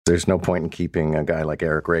There's no point in keeping a guy like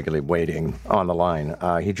Eric Reguly waiting on the line.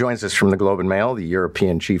 He joins us from the Globe and Mail, the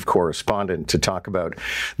European chief correspondent, to talk about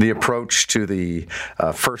the approach to the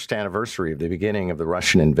first anniversary of the beginning of the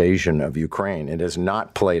Russian invasion of Ukraine. It has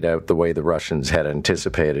not played out the way the Russians had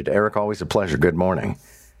anticipated. Eric, always a pleasure. Good morning.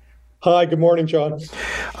 Hi, good morning, John.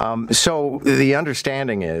 So the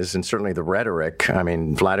understanding is, and certainly the rhetoric,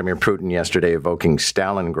 Vladimir Putin yesterday evoking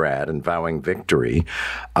Stalingrad and vowing victory,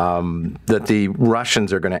 that the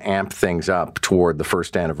Russians are going to amp things up toward the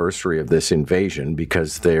first anniversary of this invasion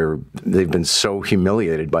because they've been so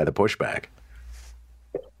humiliated by the pushback.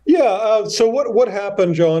 Yeah, so what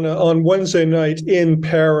happened, John, on Wednesday night in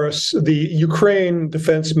Paris? The Ukraine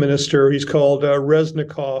defense minister, he's called Alexei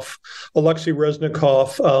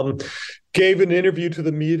Reznikov, gave an interview to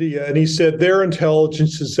the media, and he said their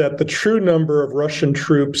intelligence is that the true number of Russian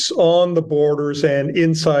troops on the borders and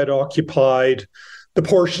inside occupied the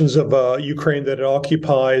portions of Ukraine that it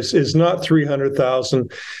occupies is not 300,000.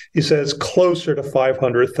 He says closer to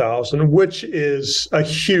 500,000, which is a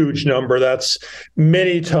huge number. That's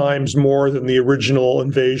many times more than the original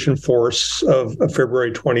invasion force of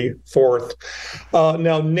February 24th.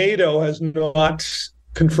 Now, NATO has not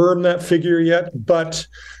confirmed that figure yet, but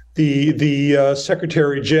the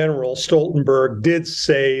Secretary General Stoltenberg did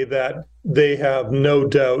say that they have no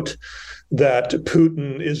doubt that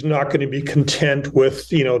Putin is not going to be content with,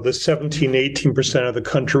 the 17, 18% of the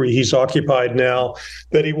country he's occupied now,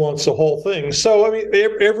 that he wants the whole thing. So,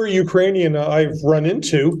 every Ukrainian I've run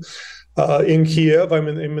into in Kyiv, I'm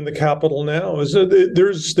in the capital now,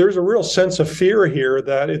 there's a real sense of fear here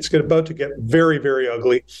that it's about to get very, very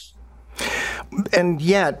ugly. And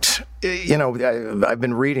yet, I've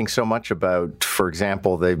been reading so much about, for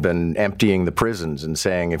example, they've been emptying the prisons and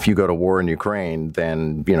saying, if you go to war in Ukraine,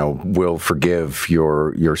 then, we'll forgive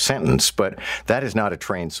your sentence. But that is not a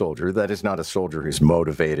trained soldier. That is not a soldier who's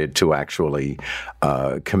motivated to actually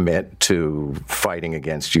commit to fighting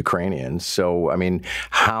against Ukrainians. So,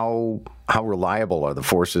 how reliable are the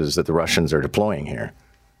forces that the Russians are deploying here?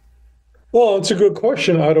 Well, it's a good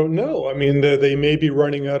question. I don't know. They may be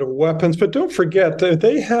running out of weapons, but don't forget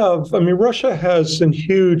that Russia has a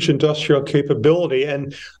huge industrial capability.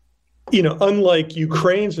 And, unlike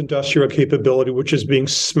Ukraine's industrial capability, which is being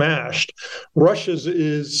smashed, Russia's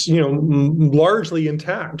is, largely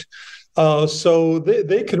intact. So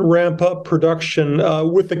they can ramp up production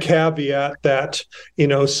with the caveat that,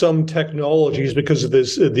 some technologies, because of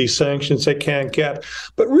these sanctions, they can't get.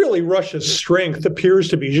 But really, Russia's strength appears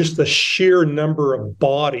to be just the sheer number of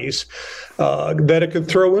bodies that it could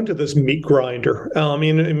throw into this meat grinder.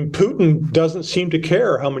 And Putin doesn't seem to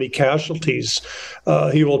care how many casualties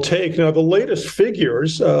he will take. Now, the latest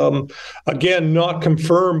figures, again, not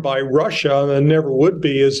confirmed by Russia, and never would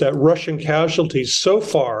be, is that Russian casualties so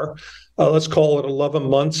far, let's call it 11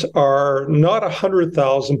 months, are not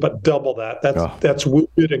 100,000, but double that. That's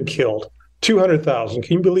wounded and killed. 200,000.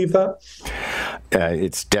 Can you believe that?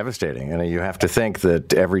 It's devastating. And you have to think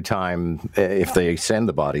that every time, if they send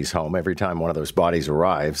the bodies home, every time one of those bodies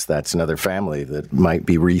arrives, that's another family that might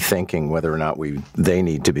be rethinking whether or not they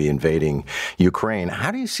need to be invading Ukraine.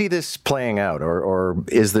 How do you see this playing out, or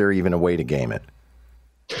is there even a way to game it?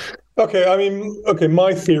 Okay,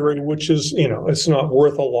 my theory, which is, it's not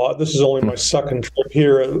worth a lot. This is only my second trip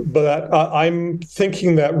here, but I'm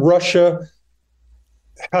thinking that Russia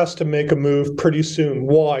has to make a move pretty soon.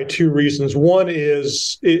 Why? Two reasons. One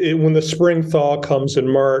is when the spring thaw comes in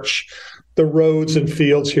March, the roads and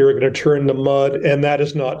fields here are going to turn to mud, and that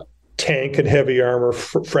is not tank and heavy armor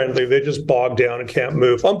friendly. They just bog down and can't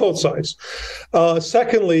move on both sides.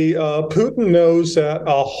 Secondly, Putin knows that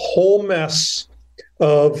a whole mess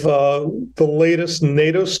of the latest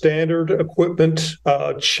NATO standard equipment,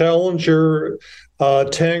 Challenger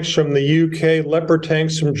tanks from the UK, Leopard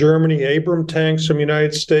tanks from Germany, Abrams tanks from the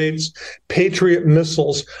United States, Patriot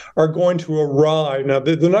missiles are going to arrive. Now,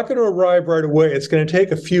 they're not going to arrive right away. It's going to take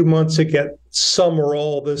a few months to get some or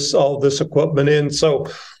all this equipment in. So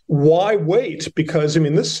why wait? Because,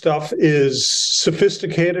 this stuff is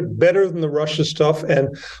sophisticated, better than the Russia stuff, and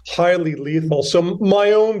highly lethal. So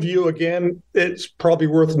my own view, again, it's probably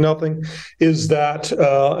worth nothing, is that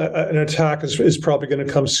an attack is probably going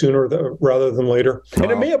to come sooner rather than later.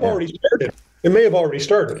 And it may have already started. It may have already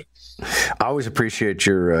started. I always appreciate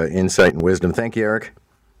your insight and wisdom. Thank you, Eric.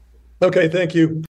 Okay, thank you.